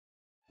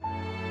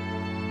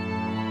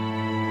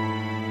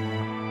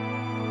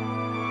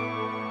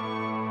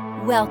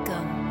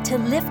Welcome to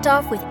Lift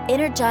Off with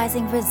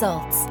Energizing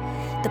Results,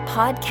 the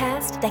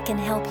podcast that can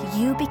help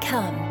you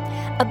become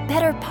a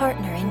better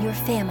partner in your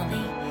family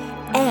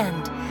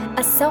and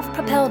a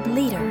self-propelled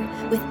leader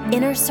with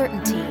inner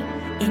certainty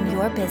in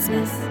your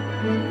business.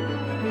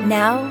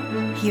 Now,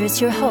 here's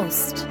your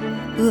host,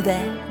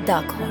 Uwe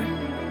Daghorn.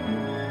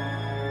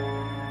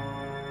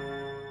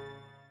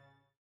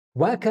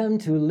 Welcome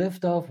to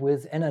Lift Off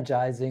with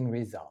Energizing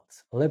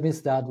Results. Let me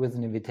start with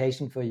an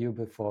invitation for you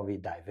before we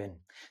dive in.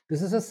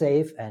 This is a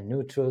safe and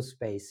neutral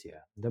space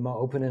here. The more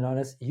open and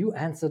honest you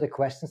answer the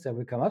questions that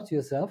will come up to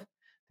yourself,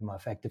 the more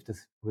effective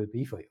this will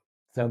be for you.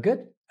 So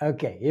good?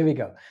 Okay, here we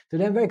go.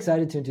 Today I'm very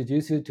excited to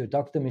introduce you to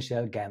Dr.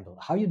 Michelle Gamble.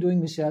 How are you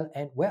doing, Michelle?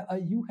 And where are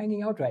you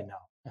hanging out right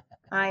now?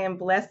 I am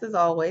blessed as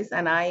always,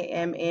 and I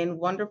am in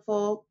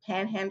wonderful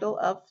Panhandle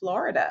of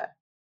Florida.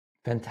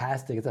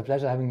 Fantastic. It's a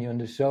pleasure having you on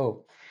the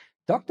show.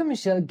 Dr.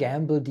 Michelle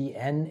Gamble,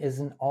 DN, is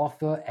an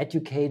author,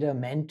 educator,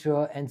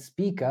 mentor, and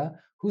speaker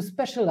who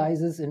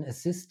specializes in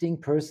assisting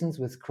persons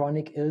with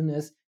chronic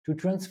illness to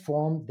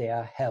transform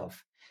their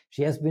health.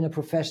 She has been a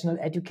professional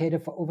educator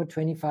for over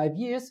 25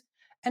 years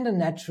and a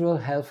natural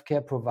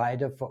healthcare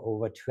provider for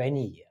over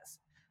 20 years.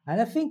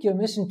 And I think your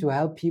mission to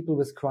help people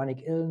with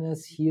chronic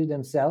illness heal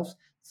themselves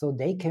so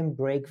they can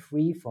break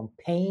free from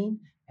pain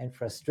and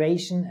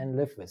frustration and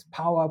live with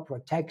power,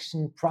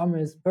 protection,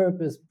 promise,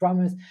 purpose,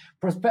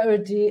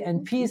 prosperity,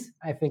 and peace.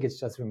 I think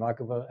it's just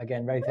remarkable.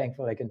 Again, very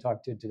thankful I can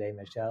talk to you today,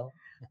 Michelle.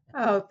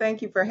 Oh,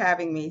 thank you for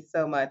having me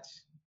so much.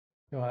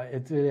 Well,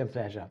 it's really a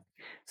pleasure.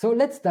 So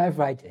let's dive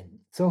right in.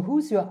 So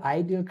who's your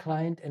ideal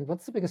client and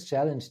what's the biggest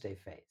challenge they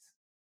face?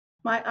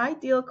 My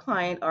ideal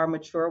client are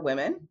mature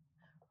women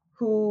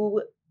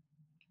who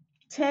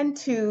tend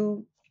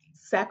to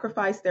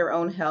sacrifice their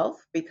own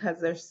health because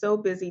they're so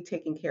busy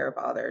taking care of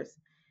others.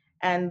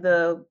 And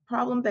the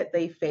problem that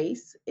they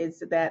face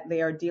is that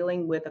they are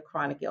dealing with a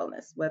chronic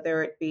illness,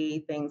 whether it be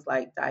things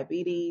like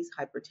diabetes,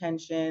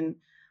 hypertension,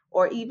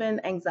 or even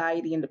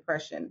anxiety and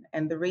depression.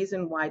 And the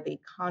reason why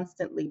they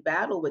constantly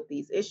battle with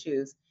these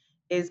issues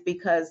is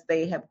because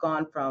they have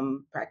gone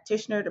from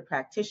practitioner to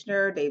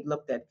practitioner. They've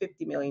looked at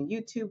 50 million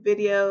YouTube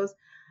videos.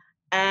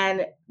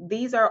 And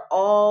these are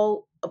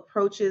all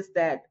approaches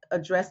that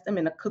address them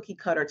in a cookie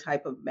cutter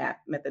type of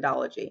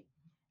methodology.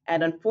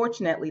 And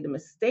unfortunately, the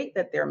mistake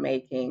that they're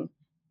making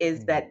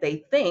is that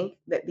they think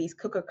that these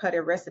cookie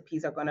cutter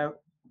recipes are going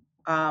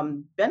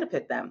to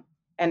benefit them.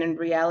 And in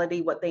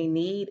reality, what they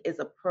need is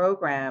a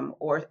program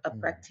or a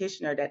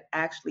practitioner that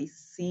actually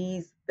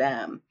sees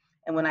them.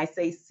 And when I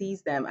say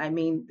sees them, I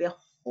mean the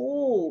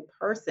whole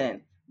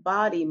person,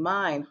 body,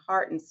 mind,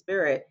 heart, and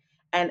spirit,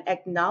 and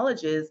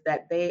acknowledges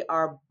that they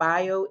are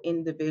bio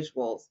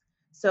individuals.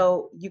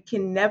 So you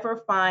can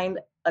never find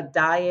a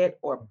diet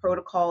or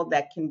protocol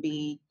that can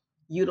be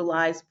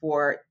utilized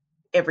for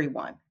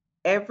everyone.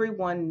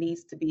 Everyone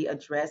needs to be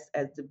addressed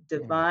as the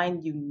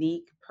divine,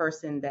 unique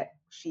person that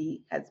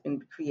she has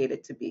been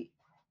created to be.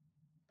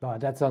 Wow,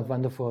 that sounds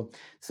wonderful.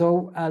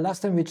 So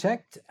last time we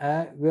checked,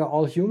 we're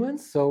all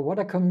humans. So what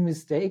are common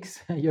mistakes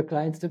your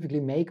clients typically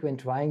make when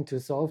trying to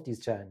solve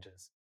these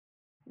challenges?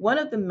 One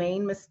of the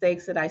main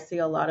mistakes that I see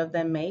a lot of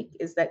them make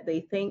is that they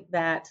think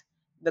that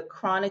the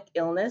chronic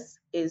illness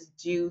is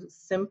due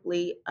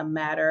simply a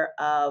matter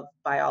of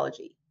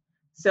biology.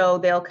 So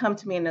they'll come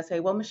to me and they'll say,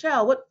 well,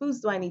 Michelle, what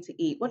foods do I need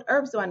to eat? What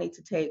herbs do I need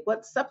to take?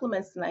 What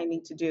supplements do I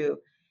need to do?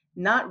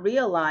 Not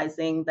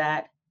realizing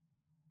that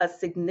a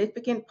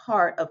significant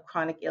part of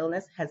chronic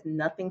illness has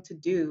nothing to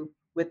do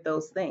with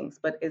those things,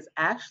 but is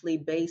actually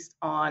based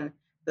on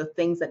the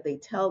things that they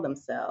tell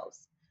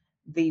themselves,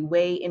 the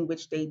way in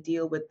which they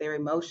deal with their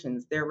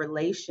emotions, their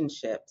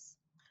relationships.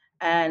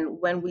 And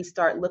when we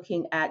start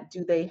looking at,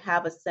 do they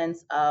have a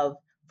sense of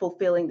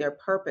fulfilling their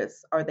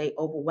purpose? Are they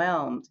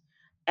overwhelmed?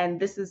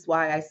 And this is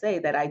why I say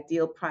that I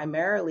deal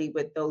primarily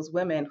with those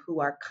women who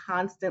are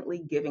constantly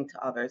giving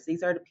to others.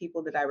 These are the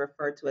people that I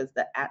refer to as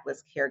the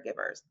Atlas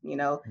caregivers. You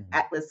know,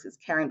 Atlas is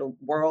carrying the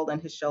world on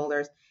his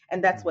shoulders,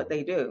 and that's what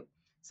they do.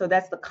 So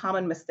that's the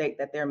common mistake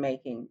that they're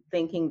making,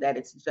 thinking that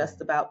it's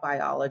just about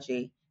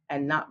biology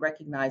and not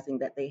recognizing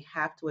that they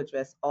have to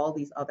address all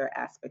these other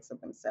aspects of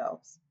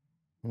themselves.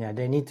 Yeah,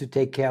 they need to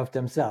take care of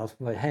themselves,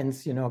 but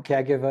hence,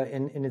 caregiver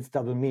in its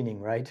double meaning,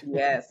 right?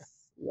 Yes,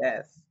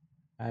 yes.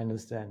 I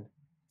understand.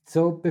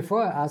 So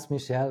before I ask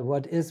Michelle,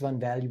 what is one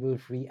valuable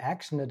free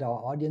action that our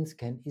audience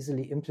can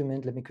easily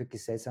implement? Let me quickly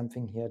say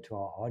something here to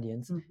our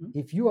audience.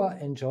 If you are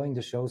enjoying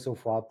the show so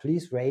far,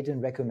 please rate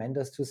and recommend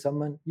us to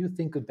someone you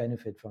think could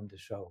benefit from the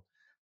show.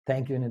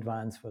 Thank you in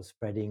advance for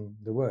spreading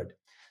the word.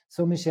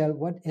 So Michelle,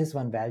 what is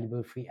one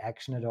valuable free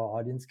action that our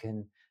audience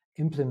can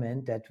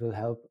implement that will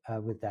help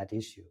with that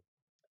issue?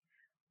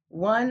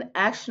 One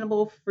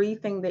actionable free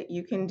thing that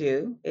you can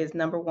do is,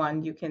 number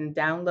one, you can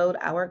download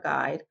our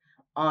guide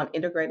on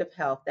integrative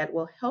health that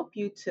will help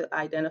you to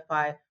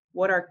identify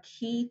what are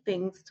key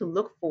things to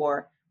look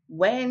for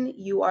when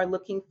you are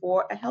looking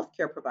for a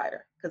healthcare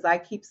provider. Because I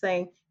keep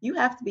saying you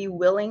have to be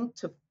willing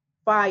to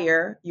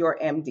fire your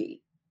MD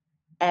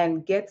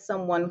and get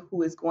someone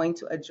who is going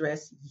to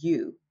address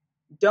you.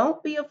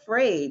 Don't be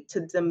afraid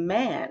to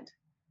demand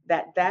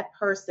that that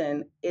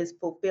person is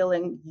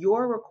fulfilling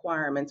your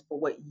requirements for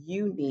what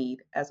you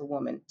need as a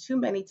woman. Too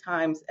many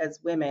times as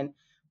women,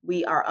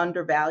 we are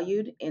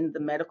undervalued in the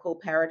medical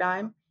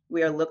paradigm.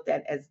 We are looked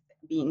at as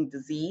being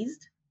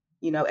diseased,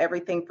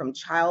 everything from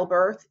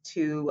childbirth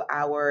to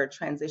our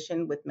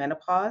transition with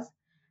menopause.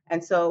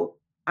 And so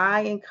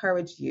I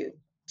encourage you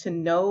to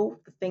know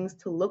the things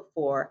to look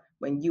for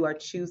when you are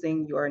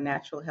choosing your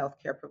natural health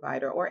care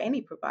provider or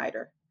any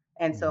provider.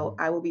 And so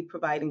I will be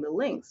providing the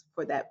links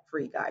for that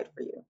free guide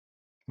for you.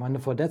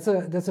 Wonderful. That's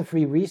a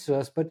free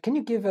resource, but can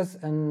you give us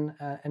an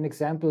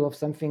example of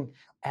something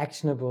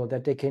actionable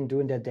that they can do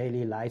in their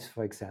daily lives,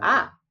 for example?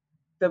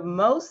 The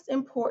most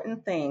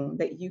important thing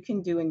that you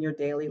can do in your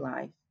daily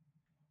life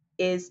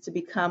is to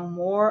become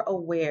more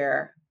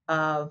aware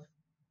of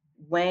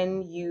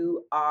when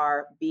you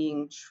are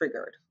being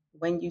triggered,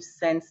 when you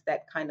sense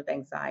that kind of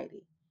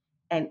anxiety.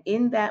 And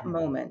in that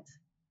moment,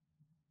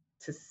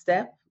 to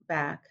step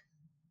back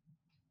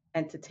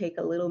and to take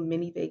a little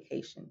mini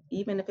vacation,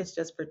 even if it's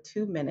just for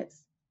 2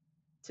 minutes,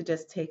 to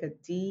just take a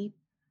deep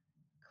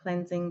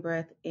cleansing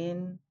breath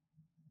in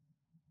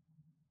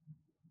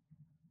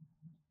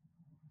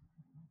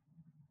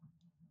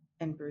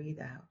and breathe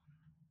out.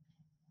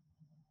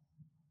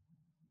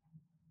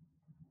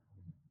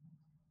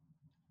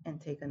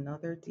 And take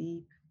another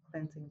deep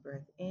cleansing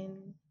breath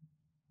in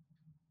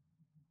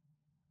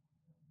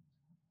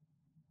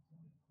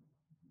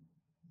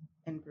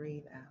and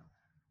breathe out.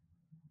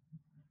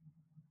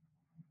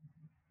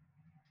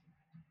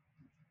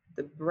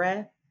 The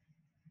breath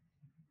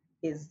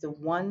is the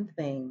one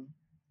thing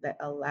that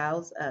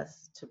allows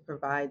us to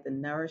provide the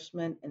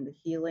nourishment and the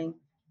healing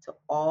to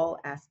all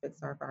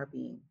aspects of our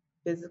being: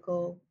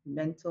 physical,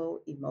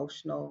 mental,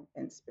 emotional,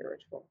 and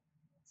spiritual.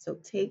 So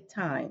take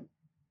time,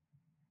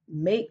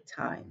 make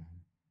time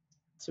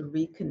to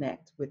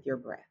reconnect with your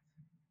breath.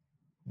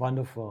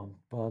 Wonderful.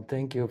 Well,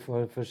 thank you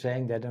for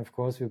sharing that. And of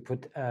course, we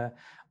put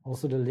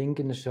also the link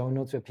in the show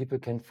notes where people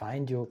can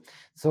find you.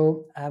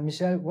 So,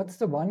 Michelle, what's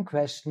the one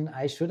question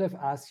I should have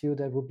asked you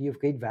that would be of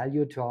great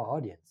value to our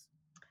audience?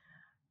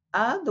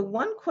 The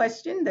one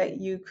question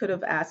that you could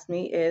have asked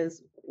me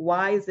is,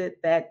 why is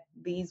it that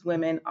these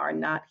women are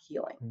not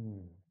healing?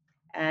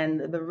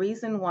 And the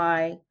reason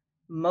why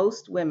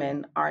most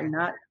women are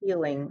not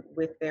healing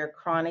with their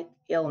chronic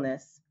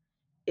illness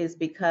is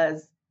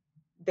because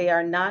they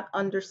are not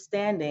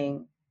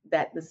understanding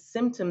that the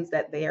symptoms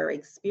that they are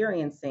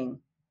experiencing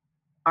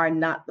are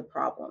not the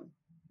problem.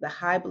 The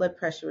high blood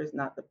pressure is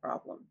not the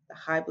problem. The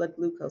high blood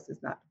glucose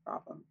is not the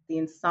problem. The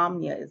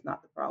insomnia is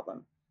not the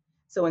problem.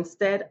 So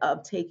instead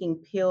of taking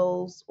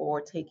pills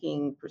or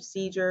taking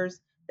procedures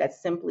that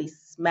simply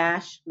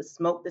smash the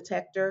smoke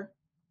detector,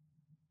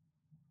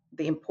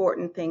 the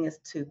important thing is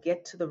to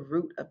get to the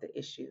root of the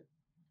issue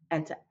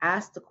and to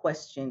ask the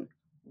question,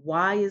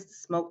 why is the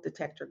smoke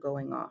detector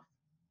going off?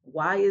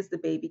 Why is the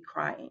baby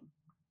crying?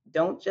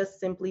 Don't just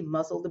simply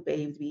muzzle the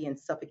baby and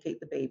suffocate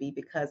the baby,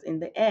 because in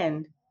the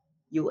end,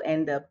 you'll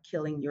end up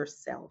killing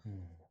yourself.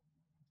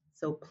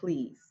 So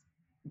please,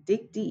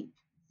 dig deep.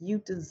 You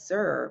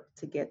deserve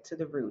to get to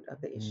the root of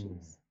the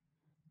issues.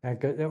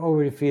 It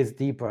already feels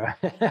deeper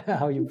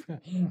how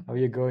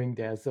you're going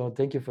there. So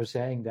thank you for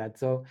sharing that.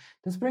 So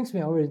this brings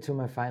me already to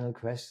my final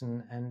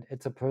question, and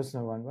it's a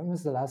personal one. When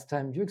was the last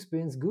time you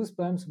experienced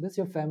goosebumps with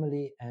your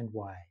family, and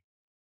why?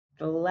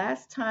 The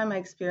last time I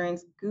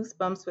experienced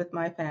goosebumps with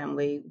my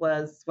family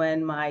was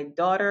when my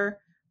daughter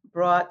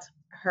brought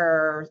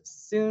her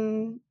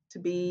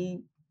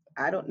soon-to-be,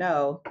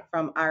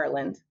 from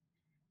Ireland,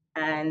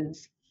 and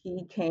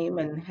he came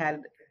and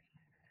had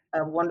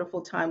a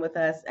wonderful time with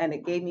us, and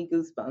it gave me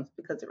goosebumps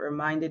because it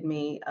reminded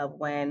me of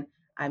when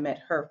I met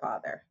her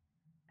father,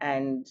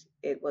 and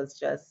it was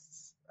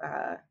just,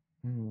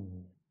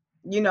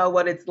 you know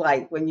what it's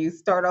like when you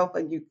start off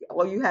and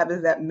all you have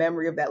is that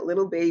memory of that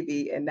little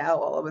baby, and now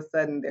all of a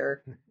sudden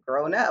they're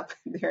grown up.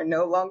 They're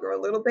no longer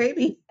a little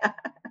baby.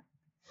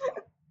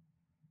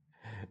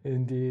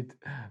 Indeed.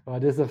 Well,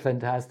 this is a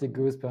fantastic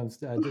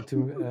goosebumps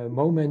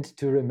moment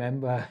to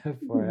remember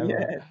forever.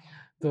 Yes.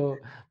 So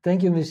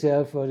thank you,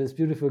 Michelle, for this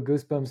beautiful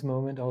goosebumps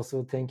moment.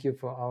 Also, thank you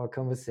for our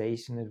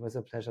conversation. It was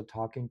a pleasure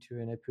talking to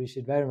you, and I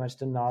appreciate very much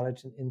the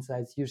knowledge and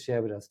insights you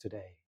share with us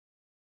today.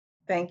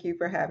 Thank you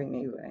for having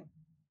me, Uwe.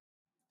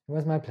 It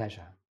was my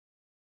pleasure.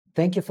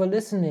 Thank you for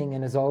listening,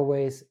 and as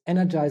always,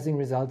 energizing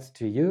results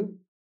to you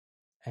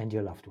and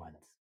your loved ones.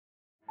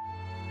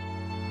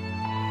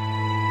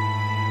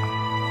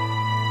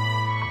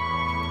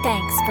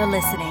 Thanks for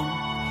listening.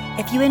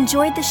 If you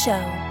enjoyed the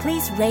show,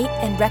 please rate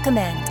and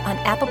recommend on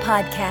Apple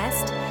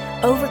Podcast,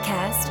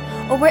 Overcast,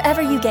 or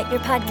wherever you get your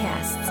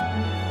podcasts.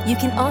 You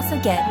can also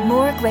get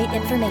more great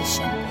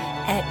information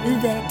at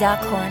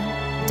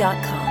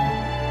uwedaghorn.com.